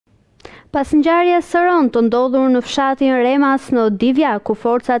Pas ngjarjes së rëndë të ndodhur në fshatin Reneas në Divjake, ku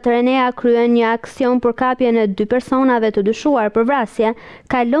forcat Reneas kryen një aksion për kapjen e 2 personave të dyshuar për vrasje,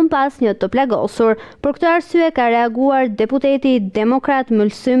 ka lënë pas një të plagosur. Për këtë arsye ka reaguar deputeti demokrat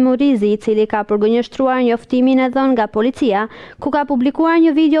Mulsym Murizi, i cili ka përgënjeshtruar njoftimin e dhënë nga policia, ku ka publikuar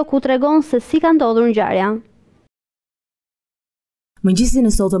një video ku tregon se si ka ndodhur ngjarja. Mëngjesin e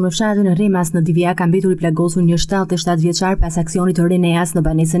sotëm në fshatin e Reneas në Divjake ka mbetur i plagosur një 77 vjeçar pas aksionit të Reneas në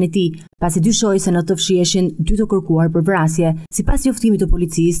banesën e tij, pasi dyshoi se në të fshiheshin 2 të kërkuar për vrasje. Sipas njoftimit të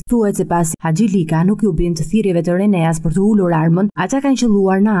policisë, thuhet se pasi Haxhi Lika nuk u bin të thirrjeve të Reneas për të ulur armën, ata kanë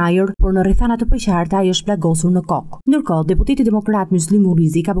qelluar në ajër, por në rrethana të përqarta ai është plagosur në kokë. Ndërkohë, deputeti demokrat Mulsym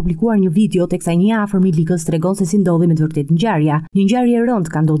Murizi ka publikuar një video teksa një afërm i Likës tregon se si ndodhi me të vërtetë ngjarja. Një ngjarje e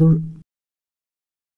rëndë ka ndodhur